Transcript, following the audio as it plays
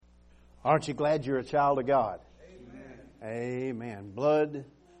Aren't you glad you're a child of God? Amen. Amen. Blood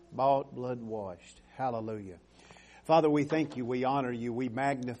bought, blood washed. Hallelujah. Father, we thank you, we honor you, we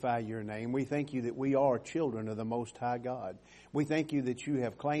magnify your name. We thank you that we are children of the Most High God. We thank you that you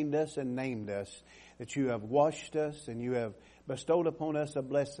have claimed us and named us, that you have washed us and you have bestowed upon us a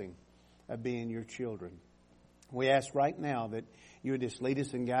blessing of being your children. We ask right now that you would just lead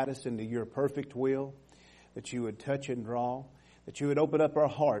us and guide us into your perfect will, that you would touch and draw, that you would open up our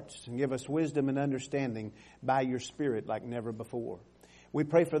hearts and give us wisdom and understanding by your Spirit like never before. We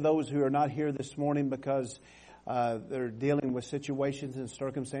pray for those who are not here this morning because they're dealing with situations and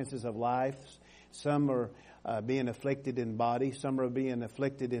circumstances of life. Some are being afflicted in body. Some are being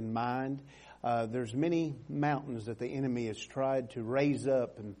afflicted in mind. There's many mountains that the enemy has tried to raise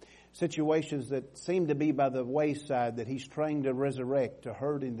up, and situations that seem to be by the wayside that he's trying to resurrect, to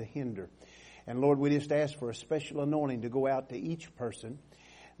hurt and to hinder. And Lord, we just ask for a special anointing to go out to each person,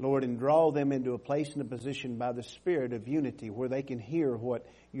 Lord, and draw them into a place and a position by the Spirit of unity where they can hear what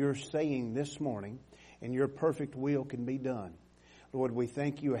you're saying this morning and your perfect will can be done. Lord, we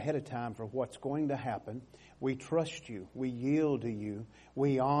thank you ahead of time for what's going to happen. We trust you. We yield to you.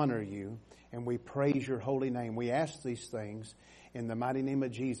 We honor you. And we praise your holy name. We ask these things in the mighty name of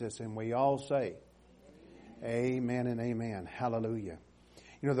Jesus. And we all say, amen and amen. Hallelujah.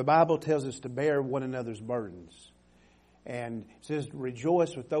 You know, the Bible tells us to bear one another's burdens. And it says,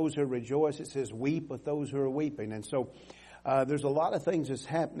 rejoice with those who rejoice. It says, weep with those who are weeping. And so there's a lot of things that's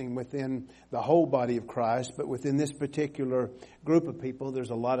happening within the whole body of Christ. But within this particular group of people, there's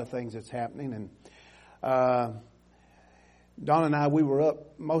a lot of things that's happening. And Dawn and I, we were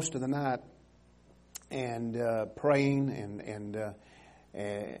up most of the night and praying.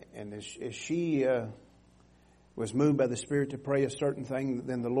 And as she was moved by the Spirit to pray a certain thing,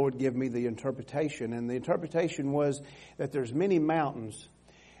 then the Lord gave me the interpretation. And the interpretation was that there's many mountains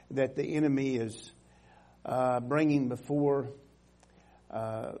that the enemy is bringing before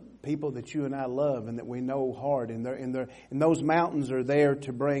people that you and I love and that we know hard. And those mountains are there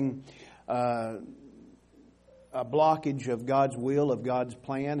to bring a blockage of God's will, of God's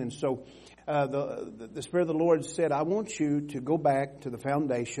plan. And so the Spirit of the Lord said, I want you to go back to the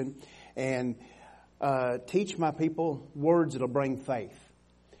foundation and teach my people words that will bring faith.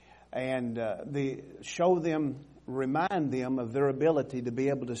 And show them, remind them of their ability to be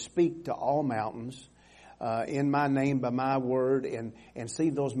able to speak to all mountains in my name, by my word, and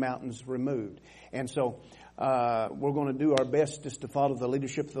see those mountains removed. And so we're going to do our best just to follow the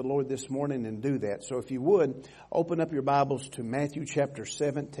leadership of the Lord this morning and do that. So if you would, open up your Bibles to Matthew chapter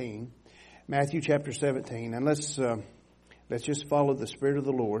 17. Matthew chapter 17. And let's just follow the Spirit of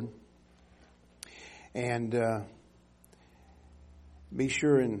the Lord. And be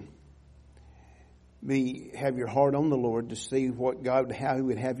sure and have your heart on the Lord to see what God, how He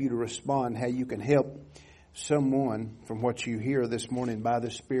would have you to respond, how you can help someone from what you hear this morning by the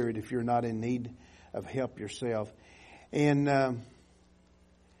Spirit if you're not in need of help yourself. In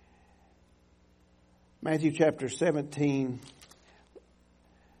Matthew chapter 17,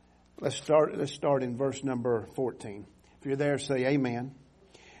 let's start in verse number 14. If you're there, say amen.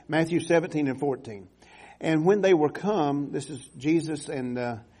 Matthew 17 and 14. And when they were come, this is Jesus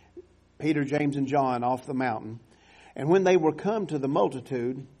and Peter, James, and John off the mountain. And when they were come to the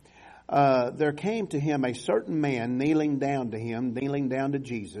multitude, there came to him a certain man kneeling down to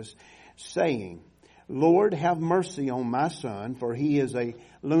Jesus, saying, Lord, have mercy on my son, for he is a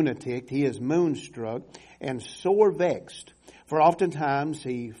lunatic, he is moonstruck, and sore vexed. For oftentimes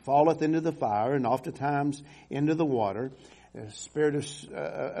he falleth into the fire, and oftentimes into the water. The spirit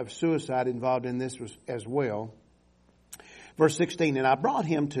of suicide involved in this was as well. Verse 16, and I brought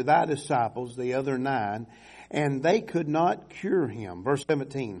him to thy disciples, the other 9, and they could not cure him. Verse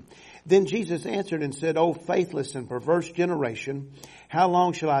 17, then Jesus answered and said, O faithless and perverse generation, how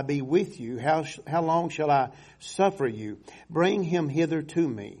long shall I be with you? How long shall I suffer you? Bring him hither to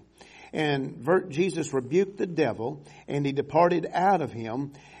me. And Jesus rebuked the devil, and he departed out of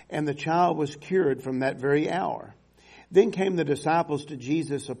him, and the child was cured from that very hour. Then came the disciples to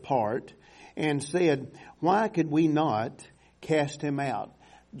Jesus apart and said, why could we not cast him out?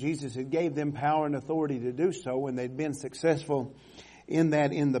 Jesus had gave them power and authority to do so, and they'd been successful in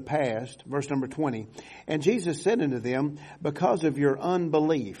that in the past. Verse number 20. And Jesus said unto them, because of your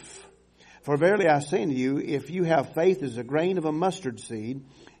unbelief. For verily I say unto you, if you have faith as a grain of a mustard seed,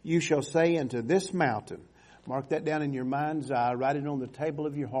 you shall say unto this mountain. Mark that down in your mind's eye. Write it on the table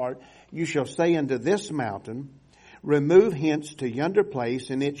of your heart. You shall say unto this mountain, remove hence to yonder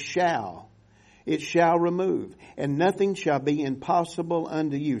place, and it shall remove. And nothing shall be impossible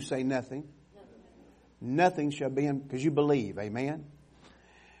unto you. Say nothing. Nothing shall be, because you believe. Amen.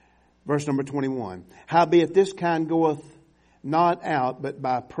 Verse number 21. Howbeit this kind goeth not out, but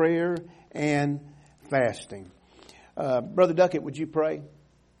by prayer and fasting. Brother Duckett, would you pray?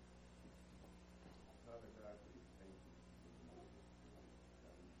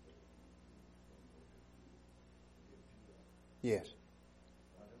 Yes.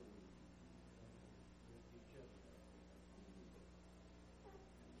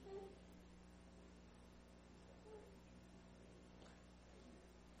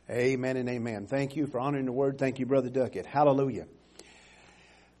 Amen and amen. Thank you for honoring the word. Thank you, Brother Duckett. Hallelujah.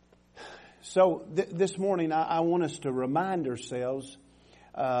 So this morning I want us to remind ourselves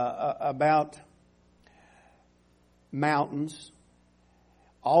about mountains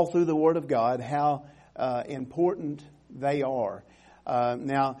all through the Word of God, how important they are.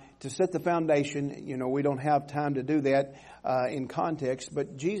 Now, to set the foundation, we don't have time to do that in context,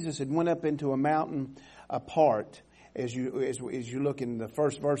 but Jesus had went up into a mountain apart. As you look in the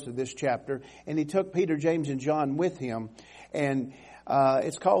first verse of this chapter, and he took Peter, James, and John with him, and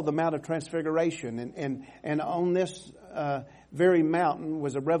it's called the Mount of Transfiguration, and on this very mountain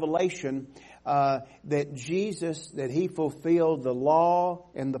was a revelation that he fulfilled the law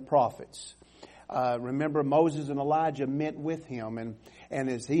and the prophets. Remember, Moses and Elijah met with him, and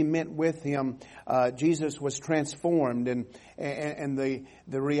as he met with him, Jesus was transformed, and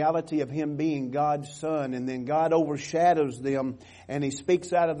the reality of him being God's Son, and then God overshadows them, and he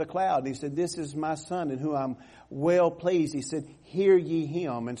speaks out of the cloud. He said, "This is my Son in whom I'm well pleased." He said, "Hear ye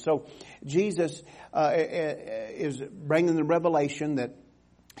him." And so Jesus is bringing the revelation that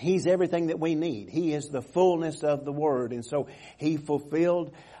He's everything that we need. He is the fullness of the Word. And so He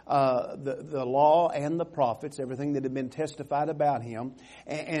fulfilled the law and the prophets, everything that had been testified about Him.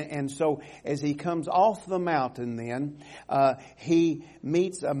 And so as He comes off the mountain then, He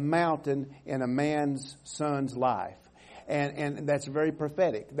meets a mountain in a man's son's life. And that's very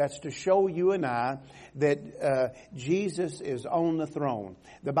prophetic. That's to show you and I that Jesus is on the throne.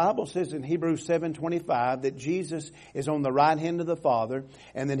 The Bible says in Hebrews 7:25 that Jesus is on the right hand of the Father,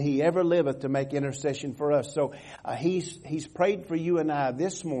 and that He ever liveth to make intercession for us. So He's prayed for you and I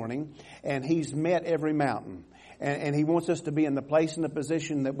this morning, and He's met every mountain. And He wants us to be in the place and the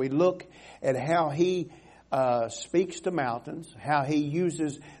position that we look at how He speaks to mountains, how He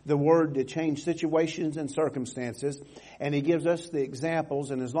uses the Word to change situations and circumstances, and He gives us the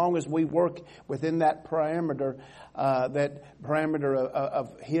examples. And as long as we work within that parameter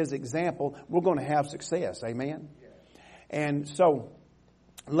of His example, we're going to have success. Amen? And so,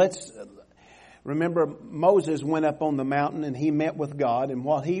 let's remember Moses went up on the mountain and he met with God, and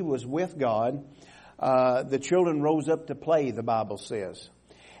while he was with God, the children rose up to play, the Bible says.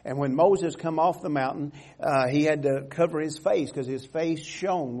 And when Moses come off the mountain, he had to cover his face because his face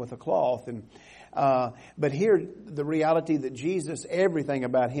shone with a cloth. But here, the reality that Jesus, everything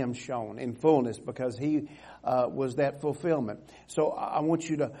about Him shone in fullness because He was that fulfillment. So I want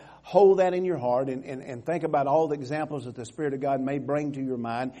you to hold that in your heart and think about all the examples that the Spirit of God may bring to your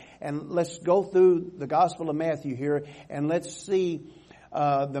mind. And let's go through the Gospel of Matthew here, and let's see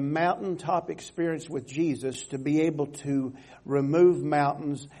the mountaintop experience with Jesus to be able to remove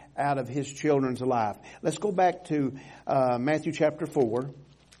mountains out of His children's life. Let's go back to Matthew chapter 4.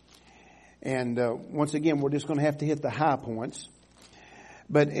 And once again, we're just going to have to hit the high points.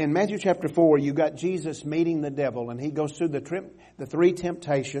 But in Matthew chapter 4, you got Jesus meeting the devil, and He goes through the three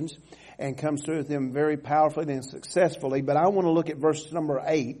temptations and comes through them very powerfully and successfully. But I want to look at verse number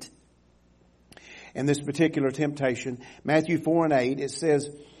 8. In this particular temptation, Matthew 4:8, it says,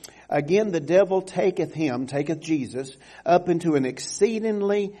 "Again the devil taketh Jesus, up into an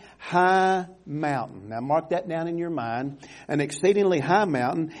exceedingly high mountain." Now mark that down in your mind. An exceedingly high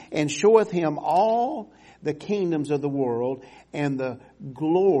mountain, and showeth him all the kingdoms of the world and the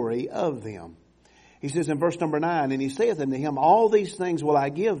glory of them. He says in verse number 9, "And He saith unto him, All these things will I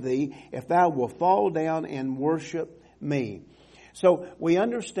give thee, if thou wilt fall down and worship me." So we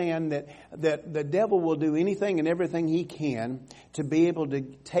understand that the devil will do anything and everything he can to be able to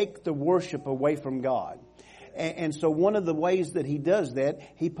take the worship away from God. And so one of the ways that he does that,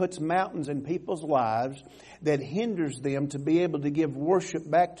 he puts mountains in people's lives that hinders them to be able to give worship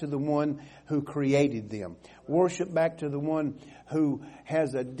back to the one who created them. Worship back to the one who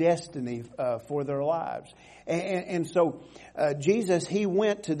has a destiny for their lives. And so Jesus, He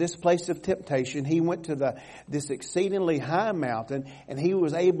went to this place of temptation. He went to this exceedingly high mountain, and He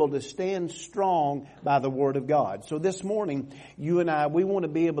was able to stand strong by the Word of God. So this morning, you and I, we want to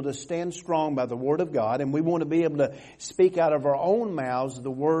be able to stand strong by the Word of God, and we want to be able to speak out of our own mouths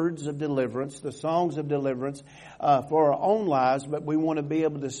the words of deliverance, the songs of deliverance for our own lives, but we want to be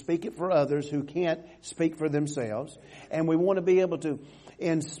able to speak it for others who can't speak for themselves. And we want to be able to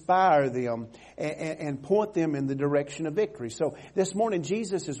inspire them and point them in the direction of victory. So this morning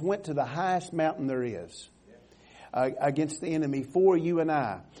Jesus has went to the highest mountain there is against the enemy for you and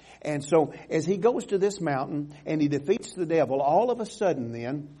I. And so as he goes to this mountain and he defeats the devil, all of a sudden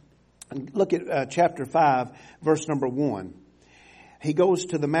then, look at chapter 5, verse number 1. He goes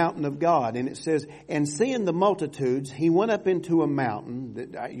to the mountain of God, and it says, and seeing the multitudes, he went up into a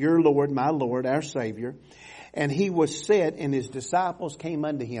mountain, your Lord, my Lord, our Savior, and he was set, and his disciples came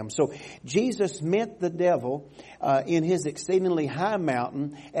unto him. So Jesus met the devil in his exceedingly high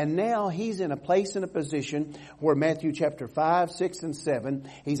mountain, and now he's in a place and a position where Matthew chapter 5, 6, and 7,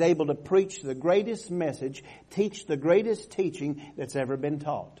 he's able to preach the greatest message, teach the greatest teaching that's ever been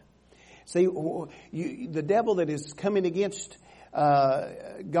taught. See, the devil that is coming against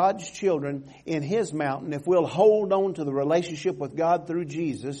God's children in His mountain, if we'll hold on to the relationship with God through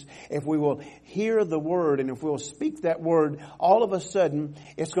Jesus, if we will hear the Word and if we'll speak that Word, all of a sudden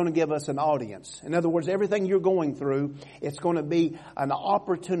it's going to give us an audience. In other words, everything you're going through, it's going to be an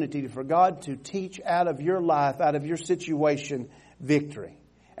opportunity for God to teach out of your life, out of your situation, victory.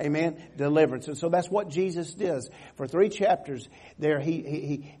 Amen. Deliverance. And so that's what Jesus does. For 3 chapters there,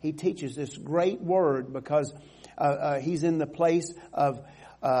 he teaches this great word because he's in the place of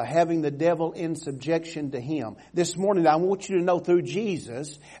having the devil in subjection to him. This morning, I want you to know through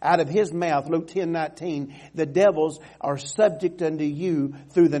Jesus, out of His mouth, Luke 10:19, the devils are subject unto you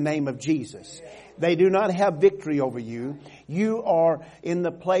through the name of Jesus. They do not have victory over you. You are in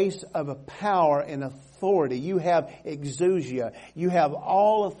the place of a power and authority. You have exousia. You have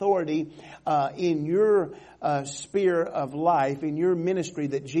all authority in your sphere of life, in your ministry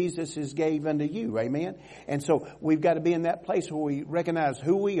that Jesus has gave unto you. Amen? And so we've got to be in that place where we recognize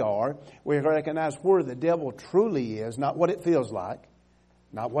who we are. We recognize where the devil truly is, not what it feels like,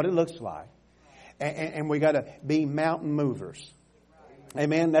 not what it looks like. And we got to be mountain movers.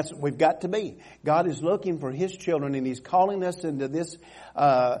 Amen. That's what we've got to be. God is looking for His children, and He's calling us into this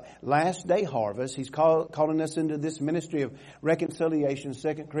last day harvest. He's calling us into this ministry of reconciliation,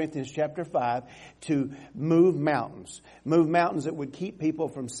 2 Corinthians chapter 5, to move mountains. Move mountains that would keep people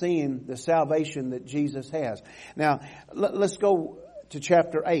from seeing the salvation that Jesus has. Now, let's go to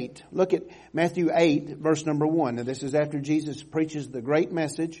chapter 8. Look at Matthew 8, verse number 1. Now, this is after Jesus preaches the great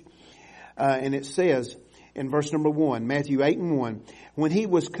message, and it says in verse number 1, Matthew 8:1, when He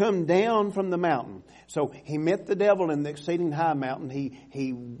was come down from the mountain. So He met the devil in the exceeding high mountain.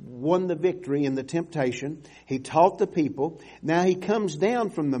 He won the victory in the temptation. He taught the people. Now He comes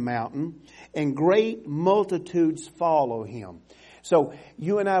down from the mountain, and great multitudes follow Him. So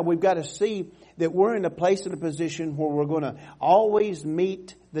you and I, we've got to see that we're in a place and a position where we're going to always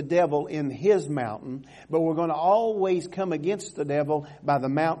meet the devil in his mountain, but we're going to always come against the devil by the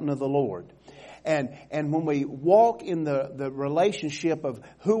mountain of the Lord. And when we walk in the relationship of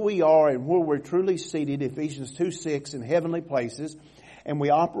who we are and where we're truly seated, Ephesians 2:6, in heavenly places, and we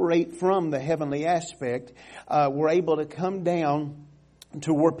operate from the heavenly aspect, we're able to come down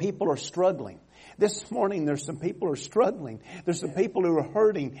to where people are struggling. This morning, there's some people who are struggling. There's some people who are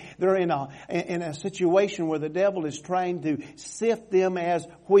hurting. They're in a situation where the devil is trying to sift them as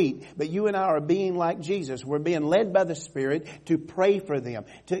wheat. But you and I are being like Jesus. We're being led by the Spirit to pray for them,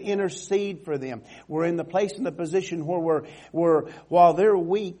 to intercede for them. We're in the place and the position where we're while they're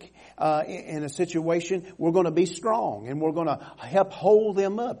weak in a situation, we're going to be strong and we're going to help hold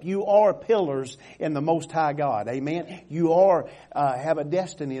them up. You are pillars in the Most High God. Amen. You are have a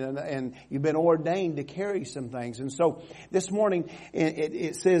destiny and you've been ordained to carry some things. And so this morning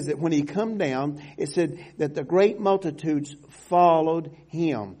it says that when He come down, it said that the great multitudes followed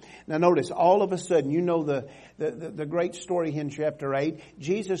Him. Now notice, all of a sudden, you know the great story in chapter 8.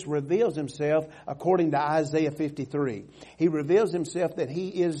 Jesus reveals Himself according to Isaiah 53. He reveals Himself that He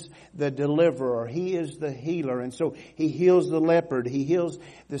is the deliverer. He is the healer. And so He heals the leopard. He heals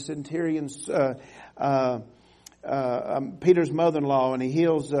the centurion's, Peter's mother-in-law, and He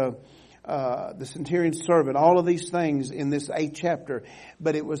heals the centurion's servant. All of these things in this 8th chapter.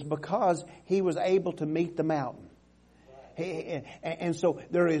 But it was because He was able to meet the mountain. And so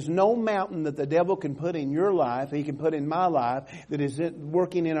there is no mountain that the devil can put in your life, he can put in my life, that is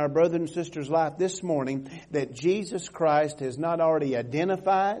working in our brother and sister's life this morning, that Jesus Christ has not already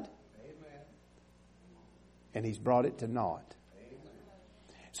identified. Amen. And He's brought it to naught. Amen.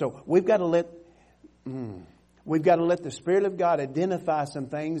 So we've got to let the Spirit of God identify some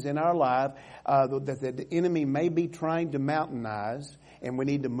things in our life that the enemy may be trying to mountainize, and we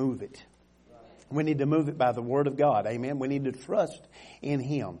need to move it. We need to move it by the Word of God. Amen. We need to trust in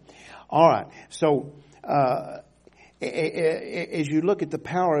Him. All right. So, as you look at the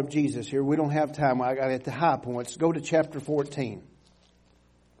power of Jesus here, we don't have time. I got at the high points. Go to chapter 14.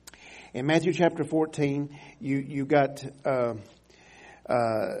 In Matthew chapter 14, you got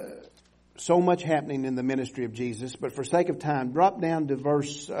so much happening in the ministry of Jesus. But for sake of time, drop down to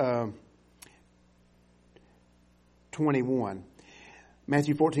verse 21.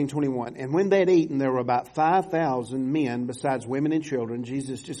 Matthew 14:21. And when they had eaten, there were about 5,000 men, besides women and children.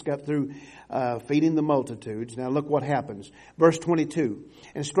 Jesus just got through feeding the multitudes. Now look what happens. Verse 22.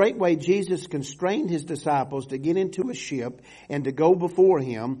 And straightway Jesus constrained his disciples to get into a ship and to go before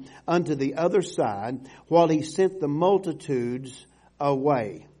him unto the other side, while he sent the multitudes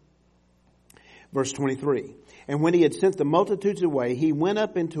away. Verse 23. And when he had sent the multitudes away, he went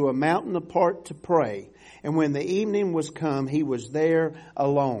up into a mountain apart to pray. And when the evening was come, he was there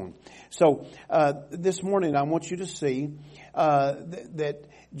alone. So this morning I want you to see that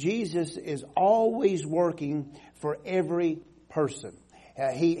Jesus is always working for every person.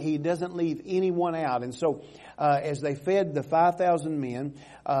 He doesn't leave anyone out. And so as they fed the 5,000 men,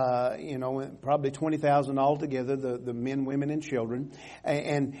 probably 20,000 altogether, the men, women, and children.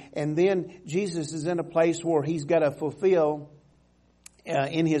 And then Jesus is in a place where he's got to fulfill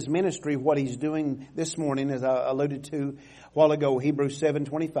in his ministry what he's doing this morning, as I alluded to a while ago, Hebrews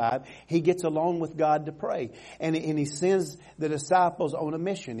 7:25. He gets along with God to pray. And he sends the disciples on a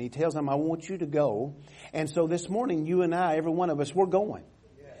mission. He tells them, I want you to go. And so this morning, you and I, every one of us, we're going.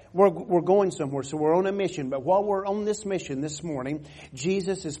 We're going somewhere, so we're on a mission. But while we're on this mission this morning,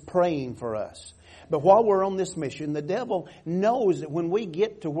 Jesus is praying for us. But while we're on this mission, the devil knows that when we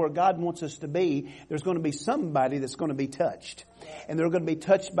get to where God wants us to be, there's going to be somebody that's going to be touched. And they're going to be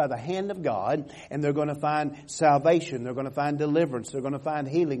touched by the hand of God, and they're going to find salvation. They're going to find deliverance. They're going to find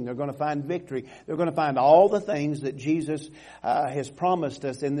healing. They're going to find victory. They're going to find all the things that Jesus has promised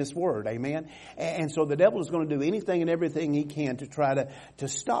us in this Word. Amen? And so the devil is going to do anything and everything he can to try to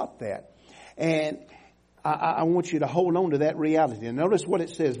stop that. And I want you to hold on to that reality. And notice what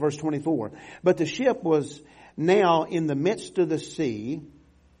it says, verse 24. But the ship was now in the midst of the sea,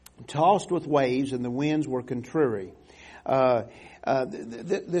 tossed with waves, and the winds were contrary.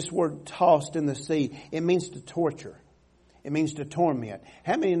 This word tossed in the sea, it means to torture. It means to torment.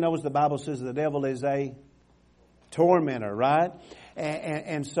 How many knows the Bible says the devil is a tormentor, right?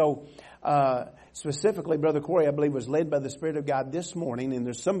 And so, specifically, Brother Corey, I believe, was led by the Spirit of God this morning, and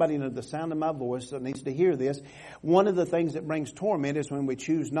there's somebody under the sound of my voice that needs to hear this. One of the things that brings torment is when we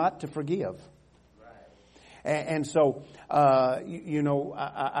choose not to forgive. And so,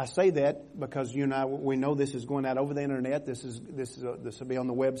 I say that because you and I, we know this is going out over the internet. This will be on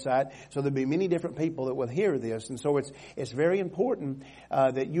the website. So there'll be many different people that will hear this. And so it's very important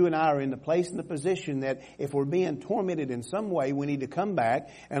that you and I are in the place and the position that if we're being tormented in some way, we need to come back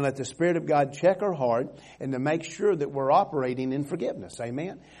and let the Spirit of God check our heart and to make sure that we're operating in forgiveness.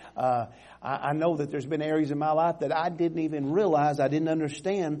 Amen. I know that there's been areas in my life that I didn't even realize, I didn't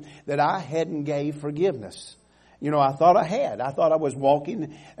understand that I hadn't gave forgiveness. I thought I had. I thought I was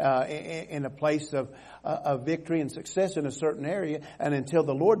walking in a place of victory and success in a certain area. And until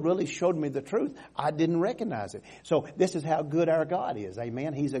the Lord really showed me the truth, I didn't recognize it. So this is how good our God is.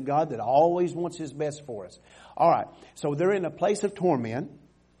 Amen. He's a God that always wants His best for us. All right. So they're in a place of torment.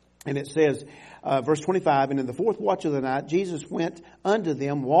 And it says, verse 25, and in the fourth watch of the night, Jesus went unto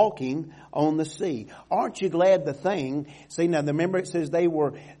them walking on the sea. Aren't you glad the thing? See, now remember it says they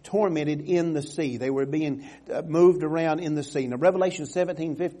were tormented in the sea. They were being moved around in the sea. Now Revelation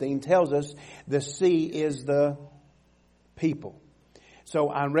 17:15 tells us the sea is the people. So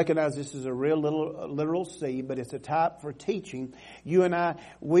I recognize this is a real literal sea, but it's a type for teaching. You and I,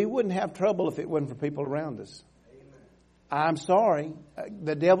 we wouldn't have trouble if it wasn't for people around us. I'm sorry.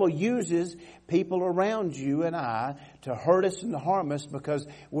 The devil uses people around you and I to hurt us and to harm us because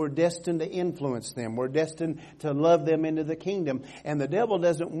we're destined to influence them. We're destined to love them into the kingdom. And the devil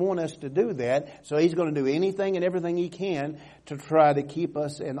doesn't want us to do that. So he's going to do anything and everything he can to try to keep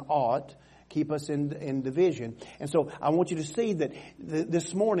us in aught, keep us in division. And so I want you to see that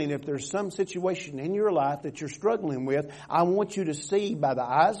this morning, if there's some situation in your life that you're struggling with, I want you to see by the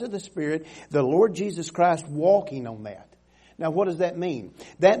eyes of the Spirit, the Lord Jesus Christ walking on that. Now, what does that mean?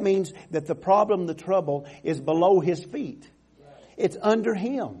 That means that the problem, the trouble, is below His feet. It's under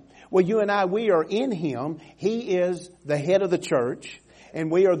Him. Well, you and I, we are in Him. He is the head of the church,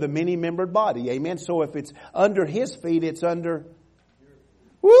 and we are the many-membered body. Amen? So if it's under His feet, it's under...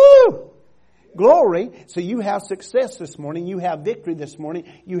 Woo! Glory. So you have success this morning. You have victory this morning.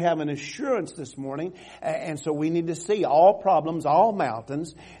 You have an assurance this morning. And so we need to see all problems, all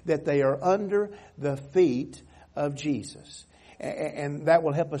mountains, that they are under the feet of Jesus. And that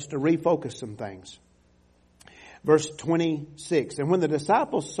will help us to refocus some things. Verse 26, and when the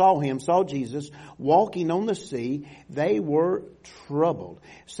disciples saw Jesus walking on the sea, they were troubled,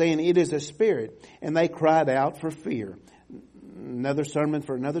 saying, "It is a spirit," and they cried out for fear. Another sermon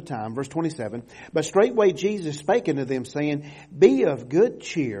for another time. Verse 27, but straightway Jesus spake unto them, saying, "Be of good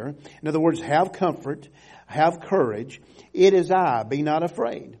cheer." In other words, have comfort, have courage. "It is I, be not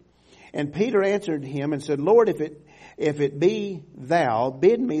afraid." And Peter answered him and said, "Lord, if it be thou,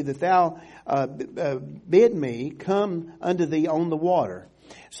 bid me that thou bid me come unto thee on the water."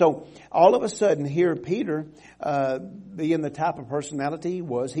 So all of a sudden here, Peter, being the type of personality he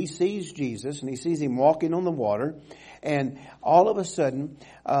was, he sees Jesus and he sees him walking on the water. And all of a sudden,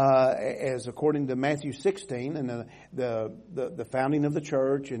 as according to Matthew 16 and the founding of the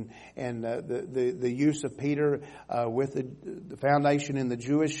church and the use of Peter with the foundation in the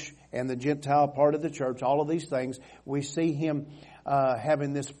Jewish and the Gentile part of the church, all of these things, we see him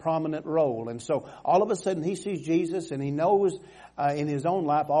having this prominent role. And so all of a sudden he sees Jesus and he knows in his own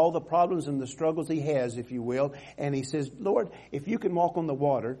life all the problems and the struggles he has, if you will. And he says, "Lord, if you can walk on the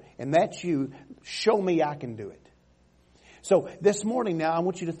water and that's you, show me I can do it." So this morning now, I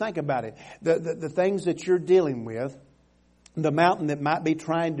want you to think about it. The things that you're dealing with, the mountain that might be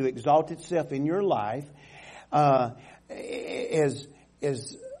trying to exalt itself in your life, as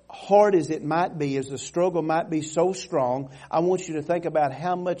hard as it might be, as the struggle might be so strong, I want you to think about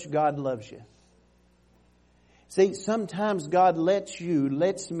how much God loves you. See, sometimes God lets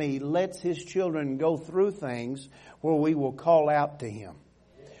His children go through things where we will call out to Him,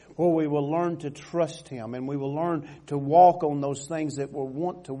 where we will learn to trust Him, and we will learn to walk on those things that will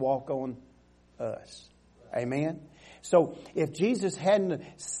want to walk on us. Amen? So, if Jesus hadn't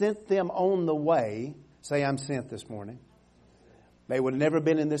sent them on the way, say, "I'm sent this morning," they would have never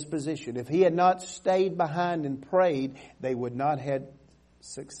been in this position. If He had not stayed behind and prayed, they would not have had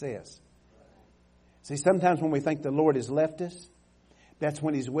success. See, sometimes when we think the Lord has left us, that's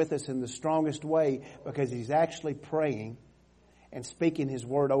when He's with us in the strongest way, because He's actually praying and speaking His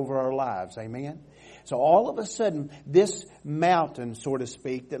word over our lives. Amen? So all of a sudden, this mountain, so to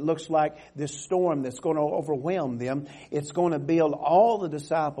speak, that looks like this storm that's going to overwhelm them, it's going to build all the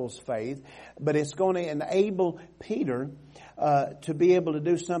disciples' faith, but it's going to enable Peter to be able to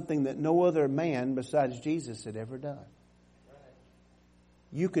do something that no other man besides Jesus had ever done.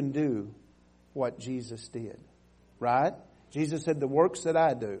 You can do what Jesus did. Right? Jesus said, "The works that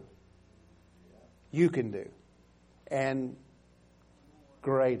I do, you can do. And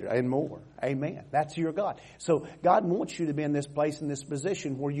greater and more." Amen. That's your God. So God wants you to be in this place, in this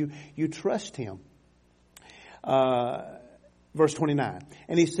position where you trust Him. Verse 29.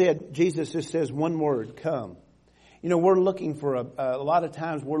 And He said, Jesus just says one word, "Come." You know, we're looking for a lot of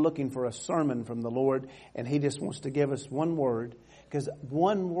times we're looking for a sermon from the Lord, and He just wants to give us one word, because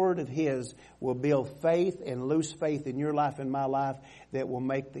one word of His will build faith and loose faith in your life and my life that will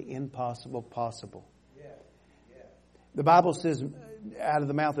make the impossible possible. The Bible says, out of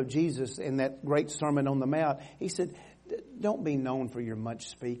the mouth of Jesus in that great Sermon on the Mount, He said, "Don't be known for your much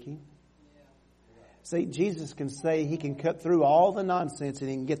speaking." See, Jesus can say, He can cut through all the nonsense and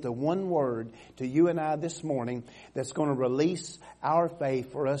He can get the one word to you and I this morning that's going to release our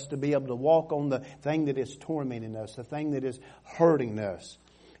faith for us to be able to walk on the thing that is tormenting us, the thing that is hurting us.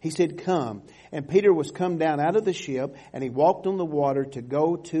 He said, "Come." And Peter was come down out of the ship and he walked on the water to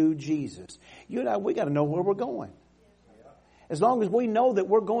go to Jesus. You and I, we got to know where we're going. As long as we know that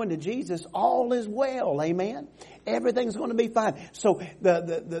we're going to Jesus, all is well. Amen. Everything's going to be fine. So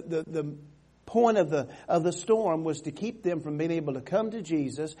the point of the storm was to keep them from being able to come to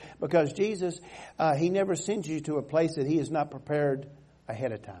Jesus, because Jesus, He never sends you to a place that He has not prepared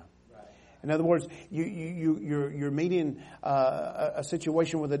ahead of time. In other words, you're meeting a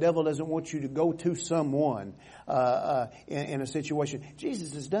situation where the devil doesn't want you to go to someone in a situation.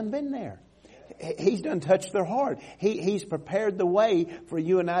 Jesus has done been there. He's done touched their heart. He's prepared the way for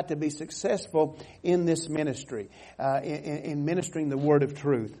you and I to be successful in this ministry, in ministering the word of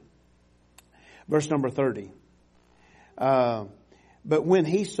truth. Verse number 30. But when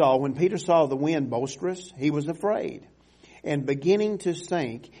Peter saw the wind boisterous, he was afraid. And beginning to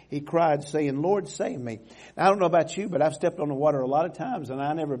sink, he cried, saying, "Lord, save me." Now, I don't know about you, but I've stepped on the water a lot of times and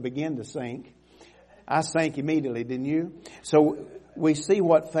I never began to sink. I sank immediately, didn't you? So we see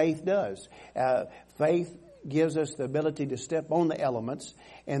what faith does. Faith gives us the ability to step on the elements,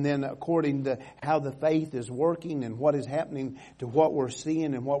 and then according to how the faith is working and what is happening to what we're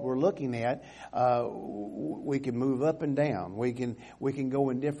seeing and what we're looking at, we can move up and down. We can go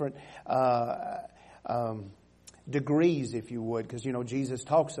in different degrees, if you would, because Jesus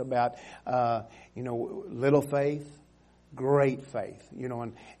talks about little faith, Great faith.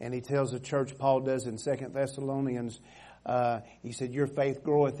 And he tells the church, Paul does in 2 Thessalonians, he said, your faith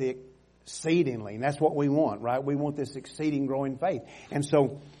groweth exceedingly. And that's what we want, right? We want this exceeding growing faith. And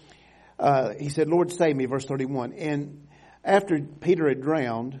so he said, Lord, save me, verse 31. And after Peter had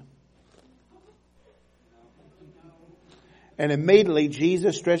drowned, and immediately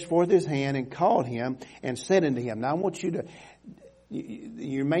Jesus stretched forth his hand and called him and said unto him. Now I want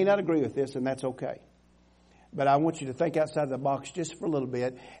you may not agree with this, and that's okay. But I want you to think outside the box just for a little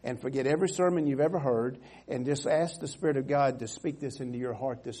bit and forget every sermon you've ever heard and just ask the Spirit of God to speak this into your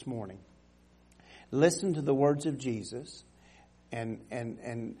heart this morning. Listen to the words of Jesus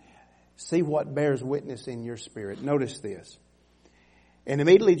and see what bears witness in your spirit. Notice this. And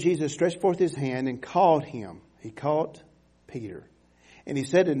immediately Jesus stretched forth his hand and called him. He called Peter. And he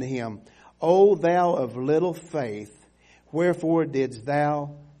said unto him, O thou of little faith, wherefore didst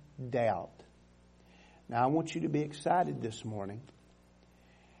thou doubt? Now I want you to be excited this morning.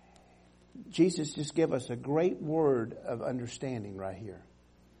 Jesus just gave us a great word of understanding right here.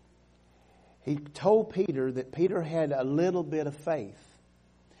 He told Peter that Peter had a little bit of faith.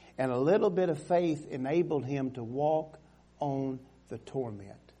 And a little bit of faith enabled him to walk on the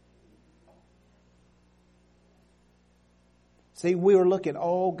torment. See, we were looking,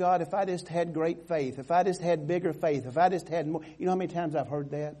 oh God, if I just had great faith, if I just had bigger faith, if I just had more. You know how many times I've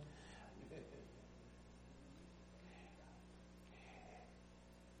heard that?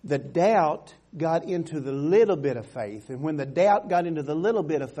 The doubt got into the little bit of faith. And when the doubt got into the little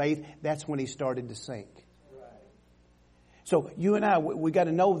bit of faith, that's when he started to sink. So you and I, we got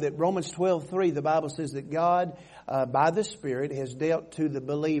to know that Romans 12:3, the Bible says that God, by the Spirit, has dealt to the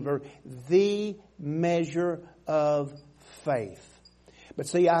believer the measure of faith. But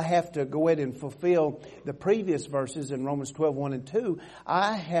see, I have to go ahead and fulfill the previous verses in Romans 12:1 and 2.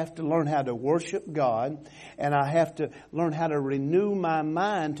 I have to learn how to worship God, and I have to learn how to renew my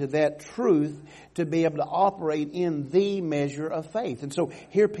mind to that truth to be able to operate in the measure of faith. And so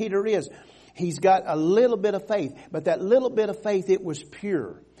here Peter is. He's got a little bit of faith, but that little bit of faith, it was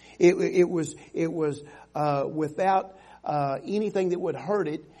pure. It was without anything that would hurt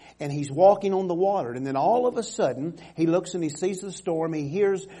it. And he's walking on the water. And then all of a sudden, he looks and he sees the storm. He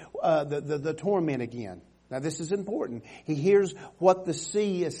hears the torment again. Now this is important. He hears what the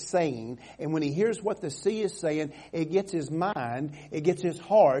sea is saying. And when he hears what the sea is saying, it gets his mind, it gets his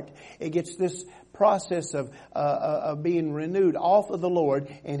heart, it gets this process of being renewed off of the Lord,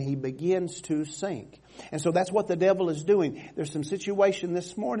 and he begins to sink. And so that's what the devil is doing. There's some situation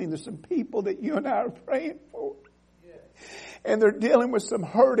this morning. There's some people that you and I are praying for. And they're dealing with some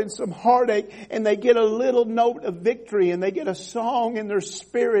hurt and some heartache, and they get a little note of victory, and they get a song in their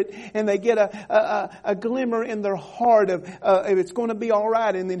spirit, and they get a glimmer in their heart of it's going to be all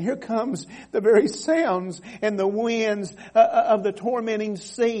right. And then here comes the very sounds and the winds of the tormenting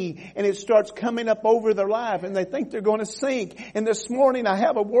sea, and it starts coming up over their life, and they think they're going to sink. And this morning I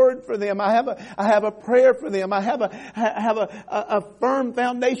have a word for them. I have a prayer for them. I have a firm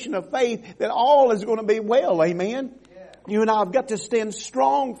foundation of faith that all is going to be well. Amen. You and I have got to stand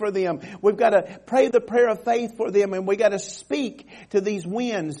strong for them. We've got to pray the prayer of faith for them, and we've got to speak to these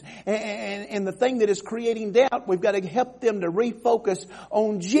winds. And the thing that is creating doubt, we've got to help them to refocus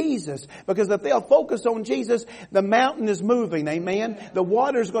on Jesus. Because if they'll focus on Jesus, the mountain is moving. Amen. The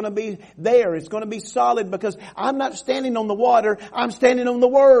water is going to be there. It's going to be solid, because I'm not standing on the water. I'm standing on the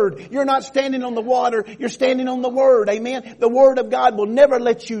Word. You're not standing on the water. You're standing on the Word. Amen. The Word of God will never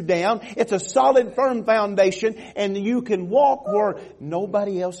let you down. It's a solid, firm foundation, and you can walk where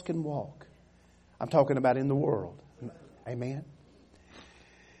nobody else can walk. I'm talking about in the world. Amen.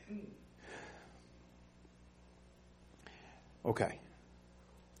 Okay.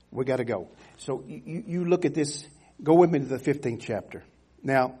 We got to go. So you look at this. Go with me to the 15th chapter.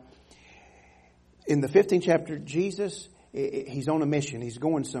 Now, in the 15th chapter, Jesus, he's on a mission. He's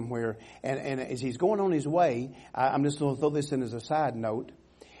going somewhere. And as he's going on his way, I'm just going to throw this in as a side note.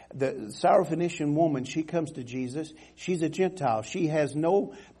 The Syrophoenician woman, she comes to Jesus. She's a Gentile. She has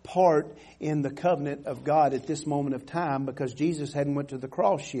no part in the covenant of God at this moment of time, because Jesus hadn't went to the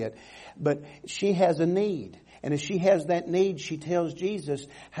cross yet. But she has a need. And as she has that need, she tells Jesus,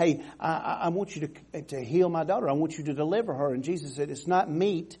 hey, I want you to heal my daughter. I want you to deliver her. And Jesus said, it's not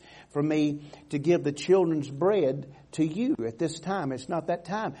meet for me to give the children's bread to you at this time. It's not that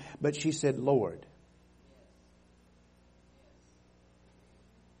time. But she said, Lord,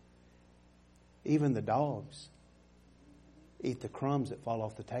 even the dogs eat the crumbs that fall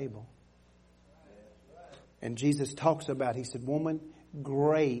off the table. And Jesus talks about, he said, woman,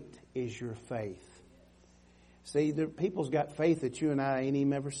 great is your faith. See, people's got faith that you and I ain't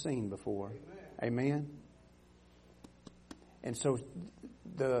even ever seen before. Amen. And so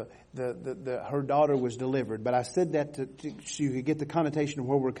her daughter was delivered. But I said that so you could get the connotation of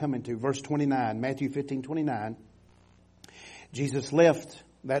where we're coming to. Verse 29, Matthew 15:29. Jesus left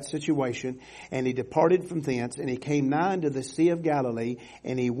that situation, and he departed from thence, and he came nigh unto the Sea of Galilee,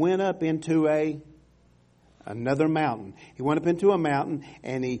 and he went up into another mountain. He went up into a mountain,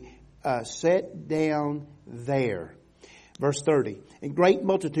 and he sat down there. Verse 30. And great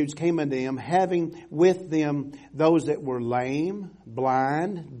multitudes came unto him, having with them those that were lame,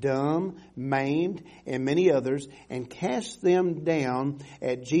 blind, dumb, maimed, and many others, and cast them down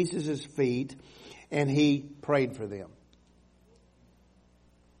at Jesus' feet, and he prayed for them.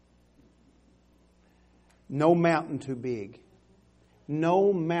 No mountain too big.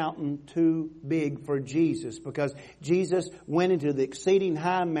 No mountain too big for Jesus, because Jesus went into the exceeding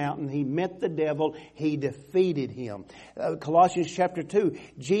high mountain. He met the devil. He defeated him. Colossians chapter 2,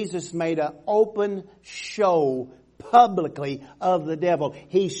 Jesus made an open show publicly of the devil.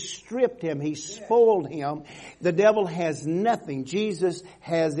 He stripped him. He spoiled him. The devil has nothing. Jesus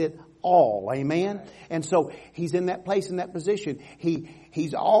has it all. Amen? And so he's in that place, in that position.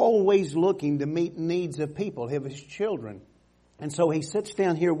 He's always looking to meet needs of people, of his children. And so he sits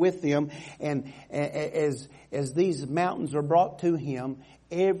down here with them, and as these mountains are brought to him,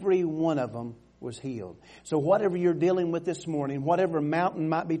 every one of them was healed. So whatever you're dealing with this morning, whatever mountain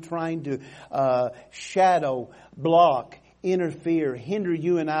might be trying to shadow, block, interfere, hinder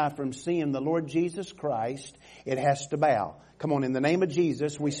you and I from seeing the Lord Jesus Christ, it has to bow. Come on, in the name of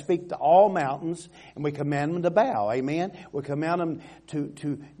Jesus, we speak to all mountains and we command them to bow. Amen? We command them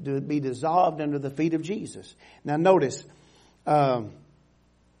to be dissolved under the feet of Jesus. Now notice,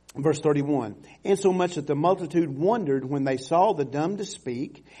 verse 31. Insomuch that the multitude wondered when they saw the dumb to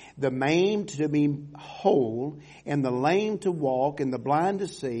speak, the maimed to be whole, and the lame to walk, and the blind to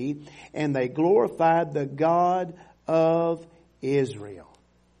see, and they glorified the God of Israel.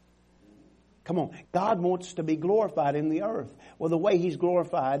 Come on. God wants to be glorified in the earth. Well, the way He's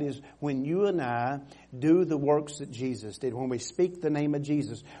glorified is when you and I do the works that Jesus did, when we speak the name of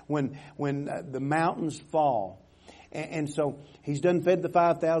Jesus, when the mountains fall. And so He's done fed the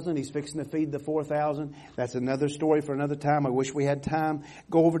 5,000. He's fixing to feed the 4,000. That's another story for another time. I wish we had time.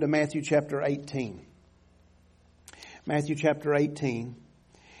 Go over to Matthew chapter 18. Matthew chapter 18.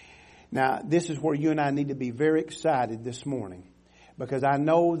 Now, this is where you and I need to be very excited this morning, because I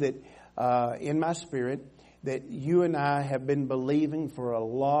know that in my spirit that you and I have been believing for a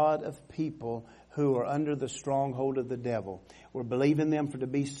lot of people who are under the stronghold of the devil. We're believing them to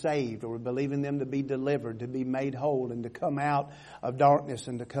be saved, or we're believing them to be delivered, to be made whole, and to come out of darkness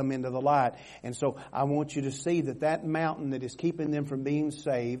and to come into the light. And so I want you to see that mountain that is keeping them from being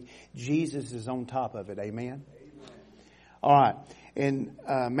saved, Jesus is on top of it. Amen? All right. In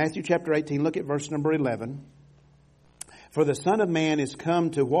Matthew chapter 18, look at verse number 11. For the Son of Man is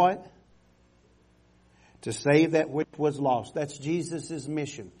come to what? To save that which was lost. That's Jesus'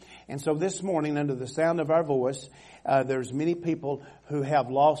 mission. And so this morning, under the sound of our voice, there's many people who have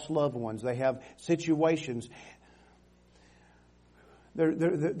lost loved ones. They have situations.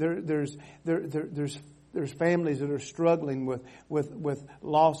 There's families that are struggling with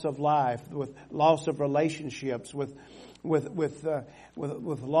loss of life, with loss of relationships, with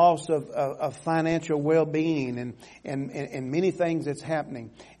loss of financial well-being and many things that's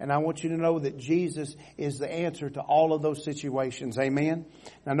happening. And I want you to know that Jesus is the answer to all of those situations. Amen?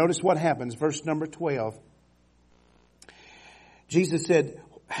 Now notice what happens. Verse number 12. Jesus said,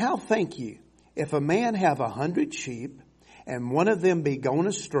 how think you, if a man have 100 sheep, and one of them be gone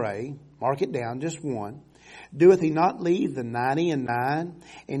astray, mark it down, just one, doeth he not leave the 99,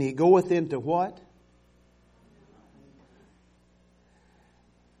 and he goeth into what?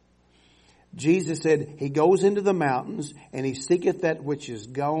 Jesus said he goes into the mountains and he seeketh that which is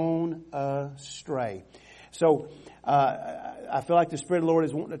gone astray. So I feel like the Spirit of the Lord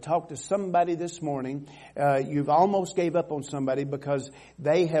is wanting to talk to somebody this morning. You've almost gave up on somebody because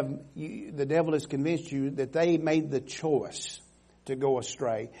the devil has convinced you that they made the choice to go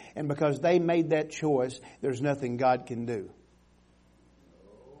astray. And because they made that choice, there's nothing God can do.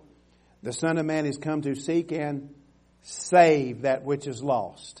 The Son of Man is come to seek and save that which is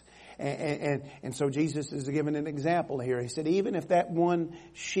lost. And so Jesus is giving an example here. He said, even if that one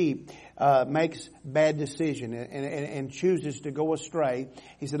sheep makes bad decision and chooses to go astray,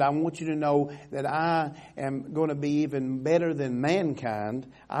 he said, I want you to know that I am going to be even better than mankind.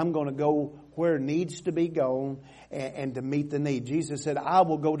 I'm going to go where needs to be gone and to meet the need. Jesus said, I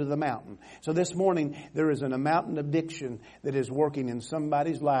will go to the mountain. So this morning, there is a mountain of addiction that is working in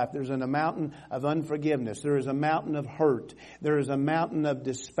somebody's life. There's a mountain of unforgiveness. There is a mountain of hurt. There is a mountain of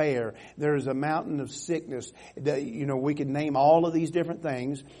despair. There is a mountain of sickness. We could name all of these different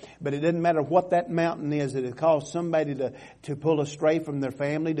things, but it doesn't matter what that mountain is that has caused somebody to pull astray from their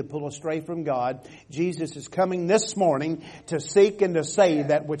family, to pull astray from God. Jesus is coming this morning to seek and to save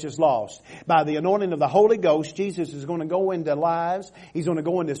that which is lost. By the anointing of the Holy Ghost, Jesus is going to go into lives. He's going to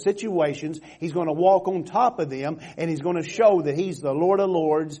go into situations. He's going to walk on top of them, and He's going to show that He's the Lord of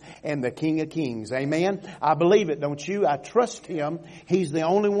Lords and the King of Kings. Amen? I believe it, don't you? I trust Him. He's the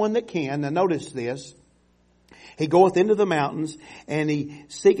only one that can. Now notice this. He goeth into the mountains, and He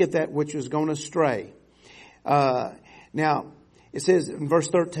seeketh that which is going astray. Now, it says in verse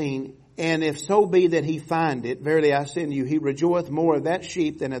 13, and if so be that he find it, verily I say unto you, he rejoiceth more of that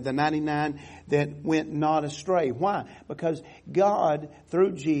sheep than of the 99 that went not astray. Why? Because God,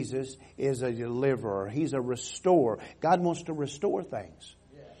 through Jesus, is a deliverer. He's a restorer. God wants to restore things.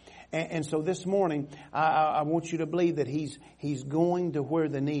 And so this morning, I want you to believe that He's going to where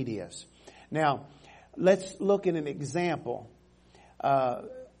the need is. Now, let's look at an example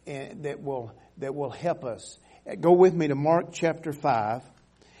that will help us. Go with me to Mark chapter 5.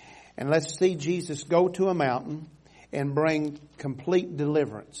 And let's see Jesus go to a mountain and bring complete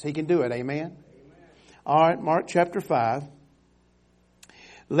deliverance. He can do it. Amen? All right, Mark chapter 5.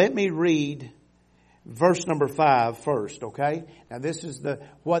 Let me read verse number 5 first, okay? Now this is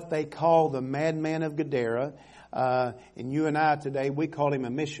what they call the madman of Gadara. And you and I today, we call him a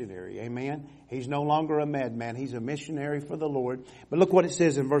missionary. Amen? He's no longer a madman. He's a missionary for the Lord. But look what it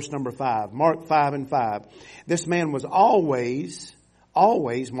says in verse number 5. Mark 5:5. This man was always,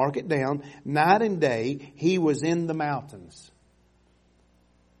 mark it down, night and day, he was in the mountains.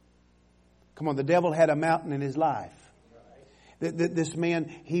 Come on, the devil had a mountain in his life. This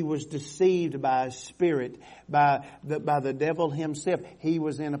man, he was deceived by a spirit, by the devil himself. He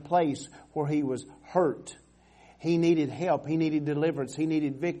was in a place where he was hurt. He needed help. He needed deliverance. He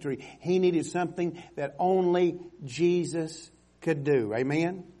needed victory. He needed something that only Jesus could do.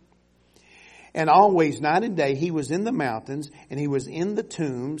 Amen? And always, night and day, he was in the mountains and he was in the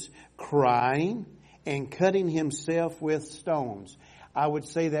tombs, crying and cutting himself with stones. I would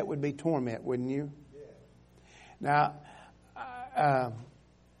say that would be torment, wouldn't you? Yeah. Now,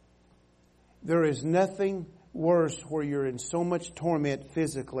 there is nothing worse where you're in so much torment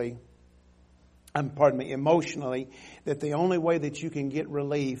physically, emotionally, that the only way that you can get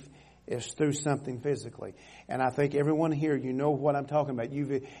relief is through something physically. And I think everyone here, you know what I'm talking about.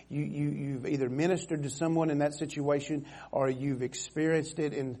 You've either ministered to someone in that situation or you've experienced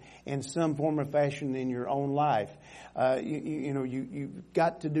it in some form or fashion in your own life. You've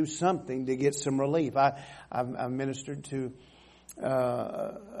got to do something to get some relief. I've ministered to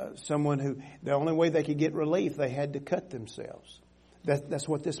someone who the only way they could get relief, they had to cut themselves. That's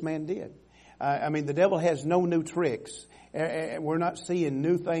what this man did. The devil has no new tricks. We're not seeing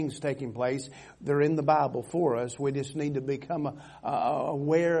new things taking place. They're in the Bible for us. We just need to become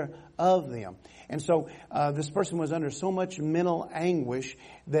aware of them. And so this person was under so much mental anguish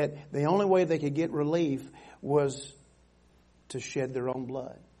that the only way they could get relief was to shed their own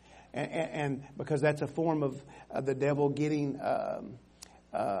blood. And because that's a form of the devil getting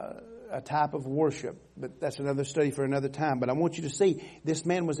a type of worship. But that's another study for another time. But I want you to see, this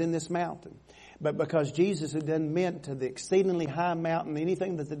man was in this mountain. But because Jesus had done meant to the exceedingly high mountain,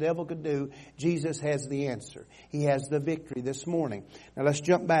 anything that the devil could do, Jesus has the answer. He has the victory this morning. Now let's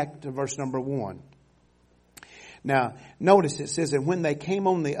jump back to verse number 1. Now, notice it says that when they came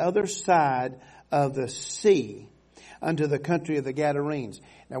on the other side of the sea, unto the country of the Gadarenes.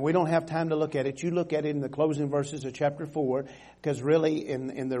 Now, we don't have time to look at it. You look at it in the closing verses of chapter 4, because really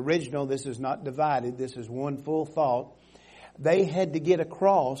in the original, this is not divided. This is one full thought. They had to get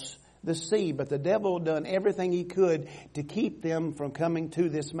across the sea, but the devil done everything he could to keep them from coming to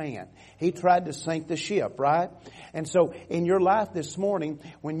this man. He tried to sink the ship, right? And so in your life this morning,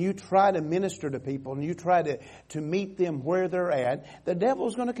 when you try to minister to people and you try to meet them where they're at, the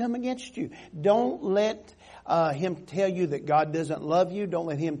devil's going to come against you. Don't let him tell you that God doesn't love you. Don't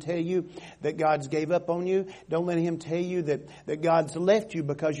let him tell you that God's gave up on you. Don't let him tell you that God's left you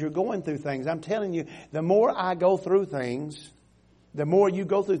because you're going through things. I'm telling you, the more I go through things, the more you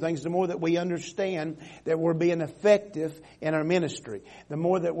go through things, the more that we understand that we're being effective in our ministry. The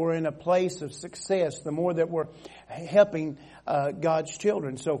more that we're in a place of success, the more that we're helping God's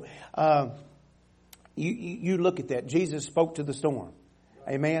children. So you look at that. Jesus spoke to the storm.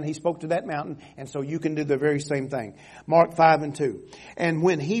 Amen. He spoke to that mountain, and so you can do the very same thing. Mark 5:2. And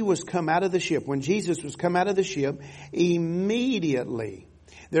when he was come out of the ship, when Jesus was come out of the ship, immediately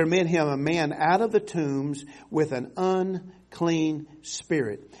there met him a man out of the tombs with an unclean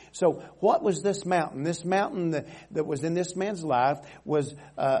spirit. So what was this mountain? This mountain that was in this man's life was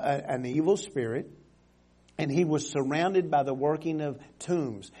an evil spirit. And he was surrounded by the working of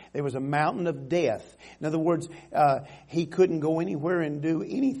tombs. There was a mountain of death. In other words, he couldn't go anywhere and do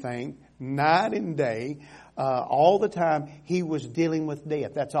anything, night and day. All the time he was dealing with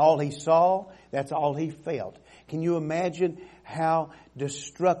death. That's all he saw. That's all he felt. Can you imagine how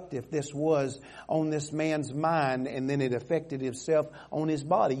destructive this was on this man's mind, and then it affected himself on his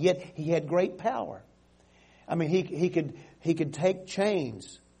body? Yet he had great power. I mean, he could take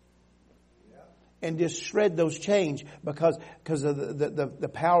chains and just shred those chains because of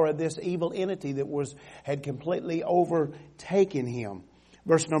the power of this evil entity that had completely overtaken him.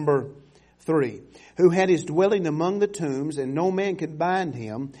 Verse number 3. Who had his dwelling among the tombs, and no man could bind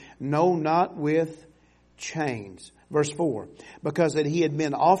him, no, not with chains. Verse 4. Because that he had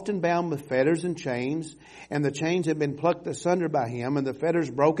been often bound with fetters and chains, and the chains had been plucked asunder by him, and the fetters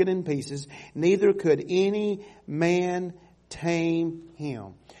broken in pieces, neither could any man tame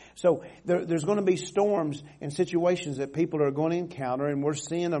him. So there's going to be storms and situations that people are going to encounter, and we're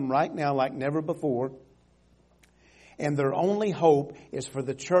seeing them right now like never before. And their only hope is for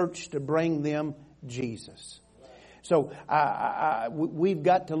the church to bring them Jesus. So we've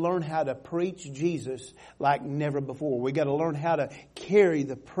got to learn how to preach Jesus like never before. We've got to learn how to carry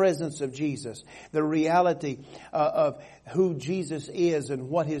the presence of Jesus, the reality of who Jesus is and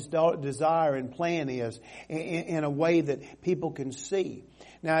what His desire and plan is in a way that people can see.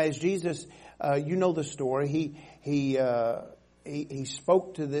 Now, as Jesus, you know the story. He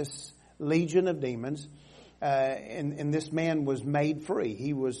spoke to this legion of demons, and this man was made free.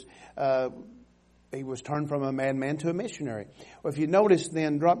 He was turned from a madman to a missionary. Well, if you notice,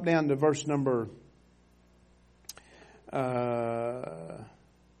 then drop down to verse number 11.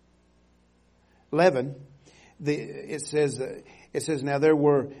 It says, now there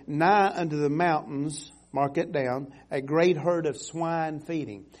were nigh unto the mountains, mark it down, a great herd of swine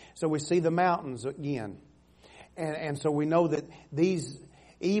feeding. So we see the mountains again. And so we know that these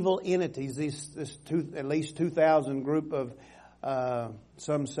evil entities, at least 2,000 group of,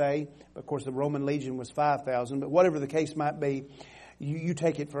 some say, of course the Roman legion was 5,000, but whatever the case might be, you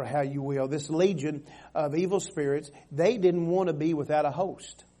take it for how you will. This legion of evil spirits, they didn't want to be without a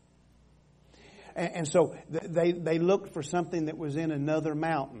host. And so they looked for something that was in another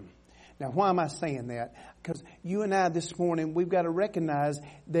mountain. Now, why am I saying that? Because you and I this morning, we've got to recognize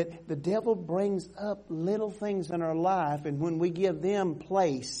that the devil brings up little things in our life, and when we give them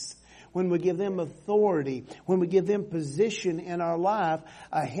place, when we give them authority, when we give them position in our life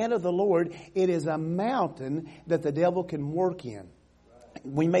ahead of the Lord, it is a mountain that the devil can work in.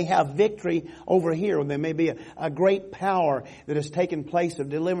 We may have victory over here. There may be a great power that has taken place of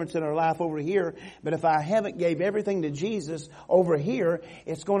deliverance in our life over here. But if I haven't gave everything to Jesus over here,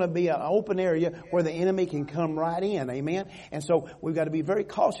 it's going to be an open area where the enemy can come right in. Amen? And so we've got to be very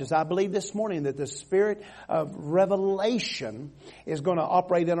cautious. I believe this morning that the spirit of revelation is going to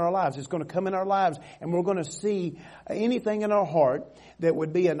operate in our lives. It's going to come in our lives, and we're going to see anything in our heart that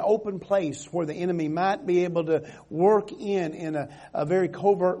would be an open place where the enemy might be able to work in a very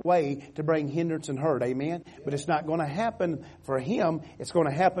covert way to bring hindrance and hurt. Amen? But it's not going to happen for him. It's going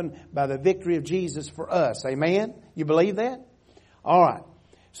to happen by the victory of Jesus for us. Amen? You believe that? All right.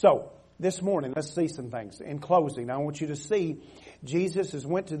 So, this morning, let's see some things. In closing, I want you to see Jesus has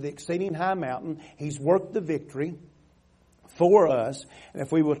went to the exceeding high mountain. He's worked the victory for us. And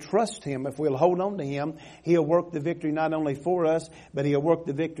if we will trust Him, if we'll hold on to Him, He'll work the victory not only for us, but He'll work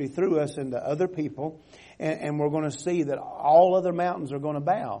the victory through us into other people. And we're going to see that all other mountains are going to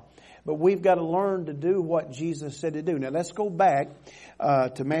bow. But we've got to learn to do what Jesus said to do. Now let's go back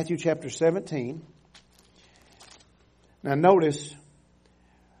to Matthew chapter 17. Now notice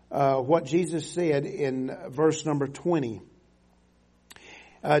what Jesus said in verse number 20.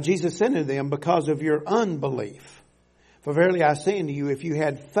 Jesus said to them, because of your unbelief. For verily I say unto you, if you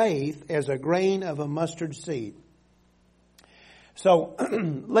had faith as a grain of a mustard seed. So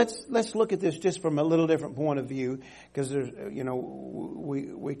let's look at this just from a little different point of view, because there's,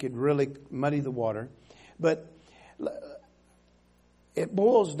 we could really muddy the water. But it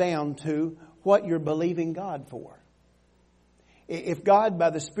boils down to what you're believing God for. If God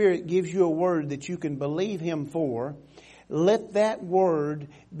by the Spirit gives you a word that you can believe Him for, let that word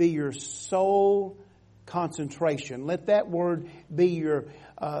be your sole concentration. Let that word be your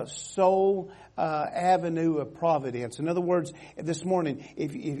sole avenue of providence. In other words, this morning,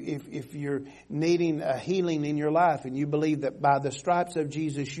 if you're needing a healing in your life and you believe that by the stripes of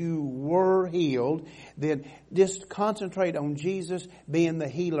Jesus you were healed, then just concentrate on Jesus being the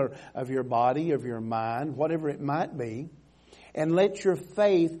healer of your body, of your mind, whatever it might be. And let your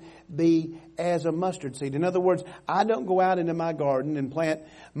faith be as a mustard seed. In other words, I don't go out into my garden and plant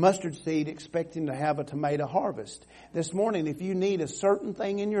mustard seed expecting to have a tomato harvest. This morning, if you need a certain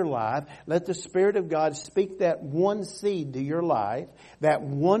thing in your life, let the Spirit of God speak that one seed to your life, that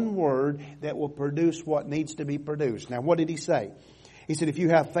one word that will produce what needs to be produced. Now, what did He say? He said, if you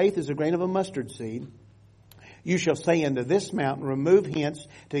have faith as a grain of a mustard seed, you shall say unto this mountain, remove hence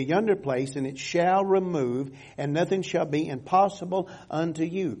to yonder place, and it shall remove, and nothing shall be impossible unto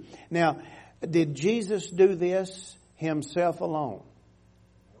you. Now, did Jesus do this Himself alone?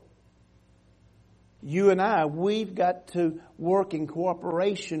 You and I, we've got to work in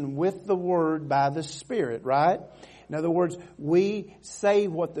cooperation with the Word by the Spirit, right? In other words, we say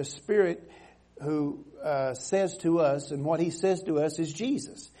what the Spirit who says to us, and what He says to us is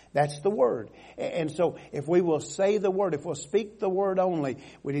Jesus. That's the Word. And so if we will say the Word, if we'll speak the Word only,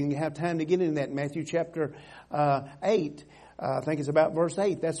 we didn't have time to get into that in Matthew chapter 8. I think it's about verse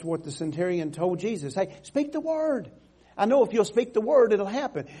 8. That's what the centurion told Jesus. Hey, speak the Word. I know if you'll speak the Word, it'll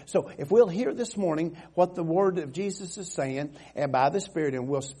happen. So if we'll hear this morning what the Word of Jesus is saying, and by the Spirit, and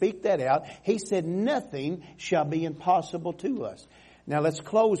we'll speak that out, He said nothing shall be impossible to us. Now let's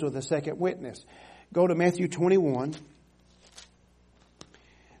close with a second witness. Go to Matthew 21.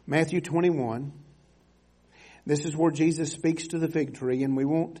 Matthew 21. This is where Jesus speaks to the fig tree, and we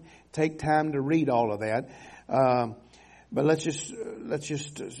won't take time to read all of that. But let's just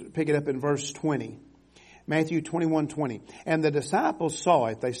pick it up in verse 20. Matthew 21:20. And the disciples saw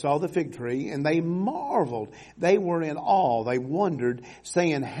it. They saw the fig tree, and they marveled. They were in awe. They wondered,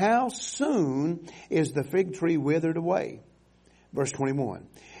 saying, how soon is the fig tree withered away? Verse 21.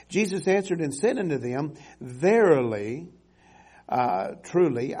 Jesus answered and said unto them, verily,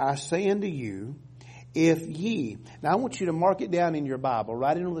 truly, I say unto you, if ye... Now I want you to mark it down in your Bible,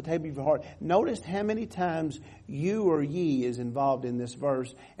 write it on the table of your heart. Notice how many times you or ye is involved in this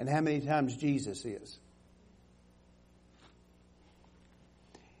verse and how many times Jesus is.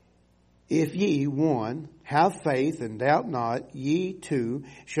 If ye, one, have faith and doubt not, ye two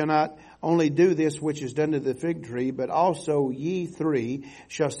shall not only do this which is done to the fig tree, but also ye three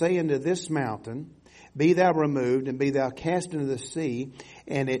shall say unto this mountain, be thou removed, and be thou cast into the sea,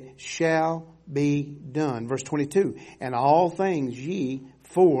 and it shall be done. Verse 22, and all things ye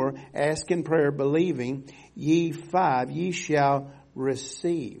four ask in prayer, believing, ye five, ye shall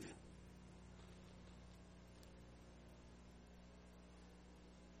receive.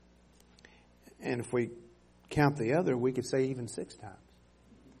 And if we count the other, we could say even 6 times.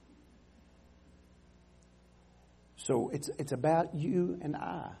 So it's about you and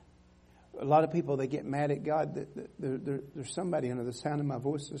I. A lot of people, they get mad at God. There's somebody under the sound of my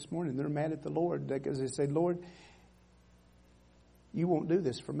voice this morning. They're mad at the Lord because they say, Lord, you won't do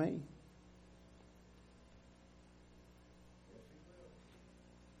this for me.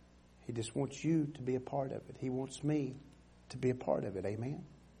 He just wants you to be a part of it. He wants me to be a part of it. Amen.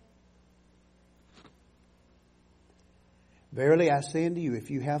 Verily I say unto you,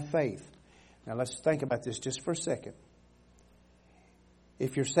 if you have faith. Now let's think about this just for a second.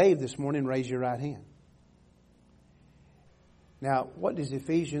 If you're saved this morning, raise your right hand. Now, what does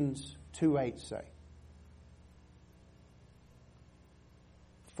Ephesians 2:8 say?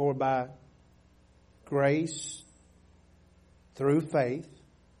 For by grace, through faith,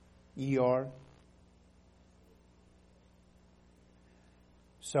 ye are.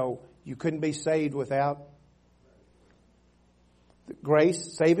 So, you couldn't be saved without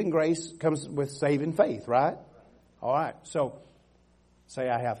grace. Saving grace comes with saving faith, right? All right. So, say,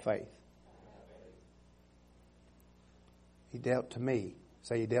 I have faith. He dealt to me.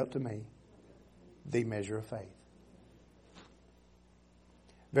 Say, He dealt to me the measure of faith.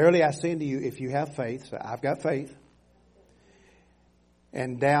 Verily I say unto you, if you have faith, say, I've got faith,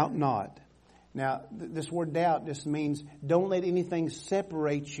 and doubt not. Now, this word doubt just means don't let anything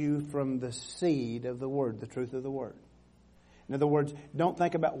separate you from the seed of the Word, the truth of the Word. In other words, don't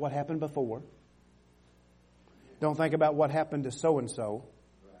think about what happened before. Don't think about what happened to so-and-so.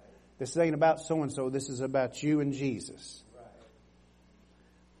 This ain't about so-and-so. This is about you and Jesus.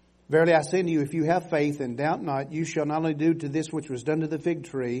 Verily I say unto you, if you have faith and doubt not, you shall not only do to this which was done to the fig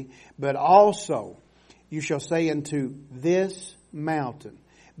tree, but also you shall say unto this mountain,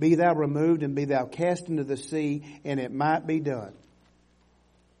 be thou removed and be thou cast into the sea, and it might be done.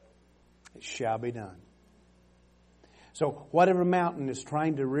 It shall be done. So whatever mountain is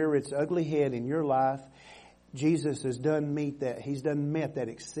trying to rear its ugly head in your life, Jesus has done meet that. He's done met that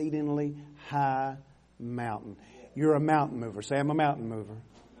exceedingly high mountain. You're a mountain mover. Say, I'm a mountain mover.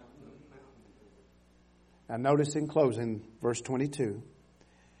 Now notice in closing, verse 22.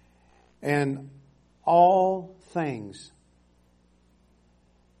 And all things.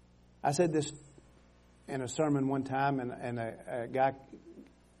 I said this in a sermon one time, and a guy,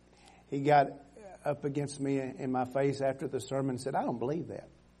 he got up against me in my face after the sermon and said, I don't believe that.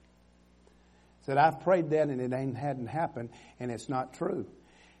 Said, I've prayed that and it hadn't happened and it's not true.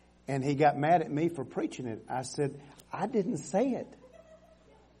 And he got mad at me for preaching it. I said, I didn't say it.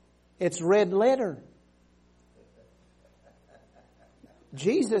 It's red letter.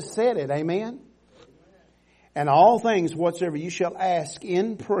 Jesus said it, amen? And all things whatsoever you shall ask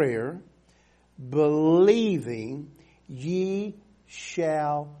in prayer, believing, ye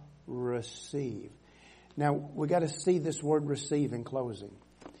shall receive. Now, we got to see this word receive in closing.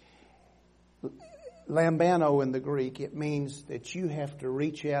 Lambano in the Greek, it means that you have to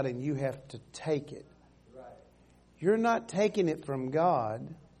reach out and you have to take it. You're not taking it from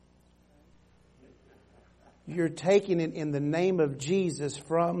God. You're taking it in the name of Jesus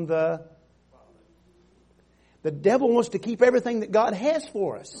from the devil wants to keep everything that God has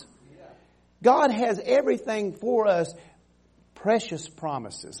for us. God has everything for us, precious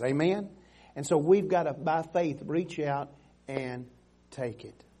promises. Amen? And so we've got to, by faith, reach out and take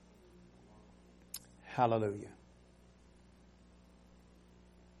it. Hallelujah.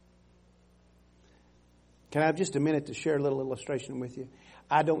 Can I have just a minute to share a little illustration with you?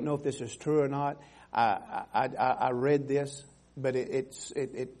 I don't know if this is true or not. I read this, but it's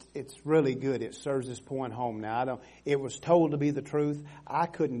really good. It serves this point home. Now, it was told to be the truth. I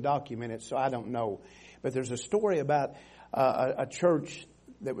couldn't document it, so I don't know. But there's a story about a church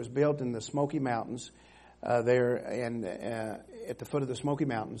that was built in the Smoky Mountains, there and at the foot of the Smoky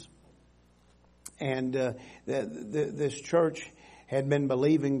Mountains. And this church had been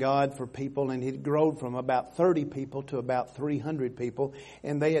believing God for people, and it grown from about 30 people to about 300 people.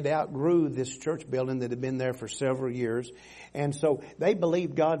 And they had outgrew this church building that had been there for several years. And so they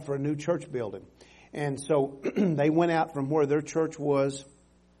believed God for a new church building. And so they went out from where their church was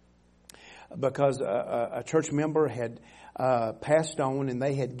because a church member had passed on, and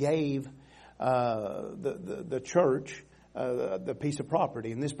they had gave the church the piece of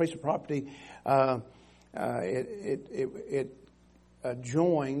property. And this piece of property, it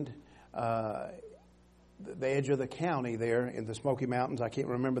joined the edge of the county there in the Smoky Mountains. I can't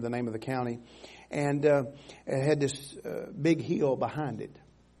remember the name of the county. And it had this big hill behind it.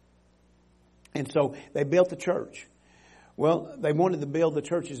 And so they built the church. Well, they wanted to build the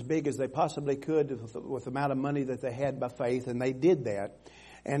church as big as they possibly could with the amount of money that they had by faith, and they did that.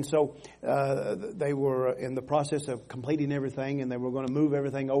 And so they were in the process of completing everything, and they were going to move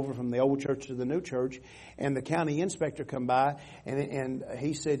everything over from the old church to the new church. And the county inspector come by, and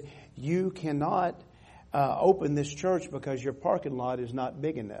he said, you cannot open this church because your parking lot is not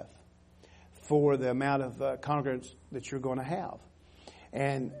big enough for the amount of congregants that you're going to have.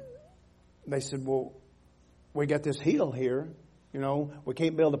 And they said, well, we got this hill here. You know, we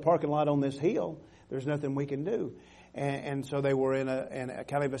can't build a parking lot on this hill. There's nothing we can do. And so they were in a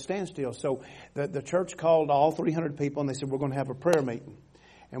kind of a standstill. So the church called all 300 people, and they said, we're going to have a prayer meeting.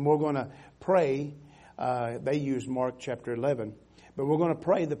 And we're going to pray. They used Mark chapter 11. But we're going to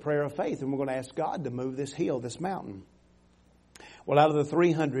pray the prayer of faith, and we're going to ask God to move this hill, this mountain. Well, out of the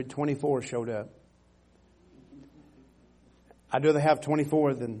 300, 24 showed up. I'd rather have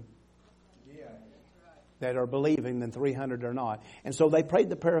 24 that are believing than 300 are not. And so they prayed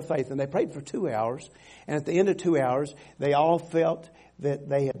the prayer of faith, and they prayed for 2 hours. And at the end of 2 hours, they all felt that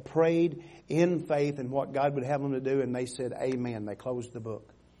they had prayed in faith and what God would have them to do, and they said, amen. They closed the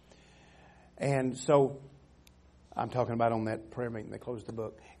book. And so, I'm talking about on that prayer meeting, they closed the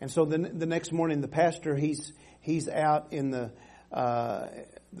book. And so the next morning, the pastor, he's out in the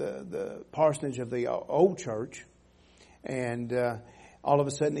parsonage of the old church, and all of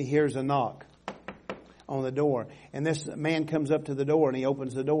a sudden he hears a knock on the door. And this man comes up to the door, and he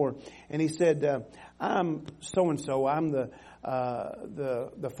opens the door, and he said, I'm so-and-so. I'm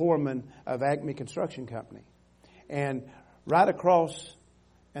the foreman of Acme Construction Company. And right across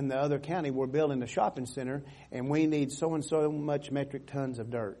in the other county, we're building a shopping center, and we need so-and-so much metric tons of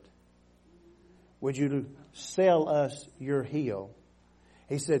dirt. Would you sell us your hill?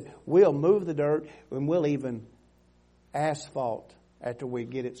 He said, we'll move the dirt, and we'll even asphalt after we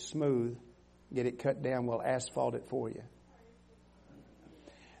get it smooth. Get it cut down, we'll asphalt it for you.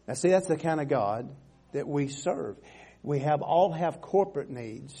 Now see, that's the kind of God that we serve. We all have corporate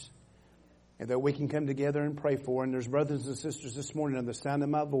needs, and that we can come together and pray for. And there's brothers and sisters this morning on the sound of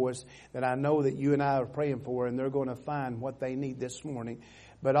my voice that I know that you and I are praying for, and they're going to find what they need this morning.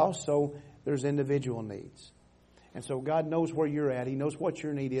 But also, there's individual needs. And so God knows where you're at. He knows what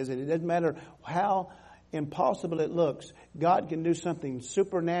your need is. And it doesn't matter how impossible it looks. God can do something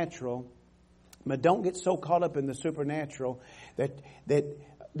supernatural. But don't get so caught up in the supernatural that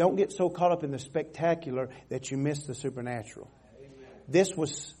don't get so caught up in the spectacular that you miss the supernatural. This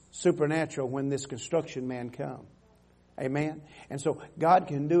was supernatural when this construction man come. Amen. And so God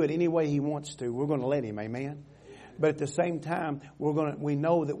can do it any way He wants to. We're going to let Him. Amen. But at the same time, we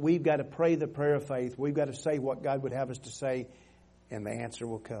know that we've got to pray the prayer of faith. We've got to say what God would have us to say, and the answer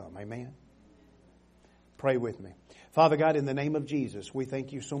will come. Amen. Pray with me. Father God, in the name of Jesus, we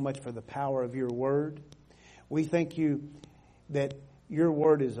thank you so much for the power of your word. We thank you that your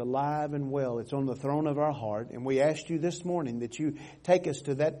word is alive and well. It's on the throne of our heart. And we asked you this morning that you take us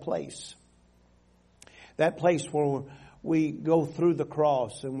to that place. That place where we go through the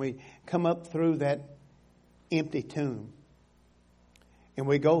cross and we come up through that empty tomb. And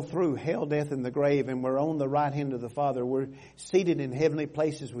we go through hell, death, and the grave, and we're on the right hand of the Father. We're seated in heavenly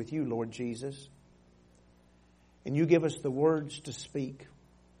places with you, Lord Jesus. And you give us the words to speak.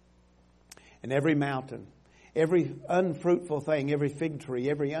 And every mountain, every unfruitful thing, every fig tree,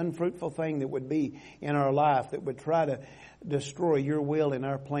 every unfruitful thing that would be in our life that would try to destroy your will and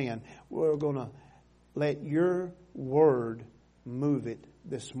our plan, we're going to let your word move it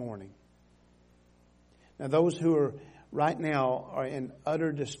this morning. Now, those who are right now are in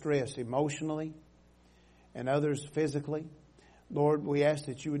utter distress emotionally and others physically, Lord, we ask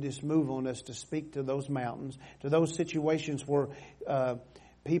that you would just move on us to speak to those mountains, to those situations where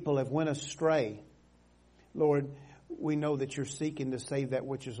people have went astray. Lord, we know that you're seeking to save that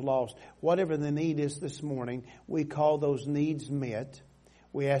which is lost. Whatever the need is this morning, we call those needs met.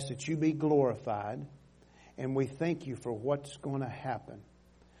 We ask that you be glorified, and we thank you for what's going to happen.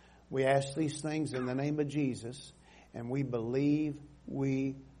 We ask these things in the name of Jesus, and we believe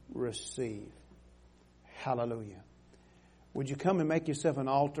we receive. Hallelujah. Would you come and make yourself an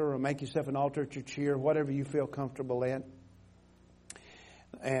altar, or make yourself an altar at your chair, whatever you feel comfortable in.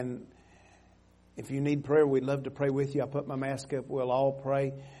 And if you need prayer, we'd love to pray with you. I'll put my mask up. We'll all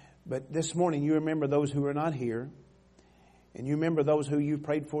pray. But this morning, you remember those who are not here. And you remember those who you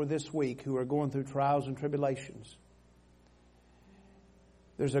prayed for this week who are going through trials and tribulations.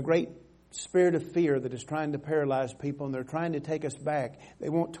 There's a great spirit of fear that is trying to paralyze people, and they're trying to take us back. They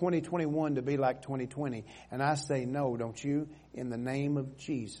want 2021 to be like 2020. And I say no, don't you? In the name of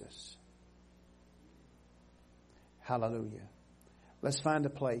Jesus. Hallelujah. Let's find a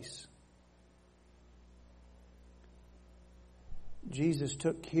place. Jesus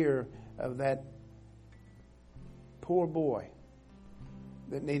took care of that poor boy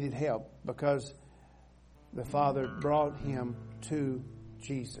that needed help because the Father brought him to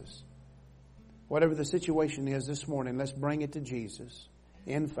Jesus. Whatever the situation is this morning, let's bring it to Jesus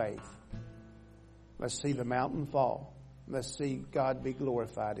in faith. Let's see the mountain fall. Let's see God be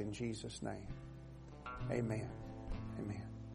glorified in Jesus' name. Amen. Amen.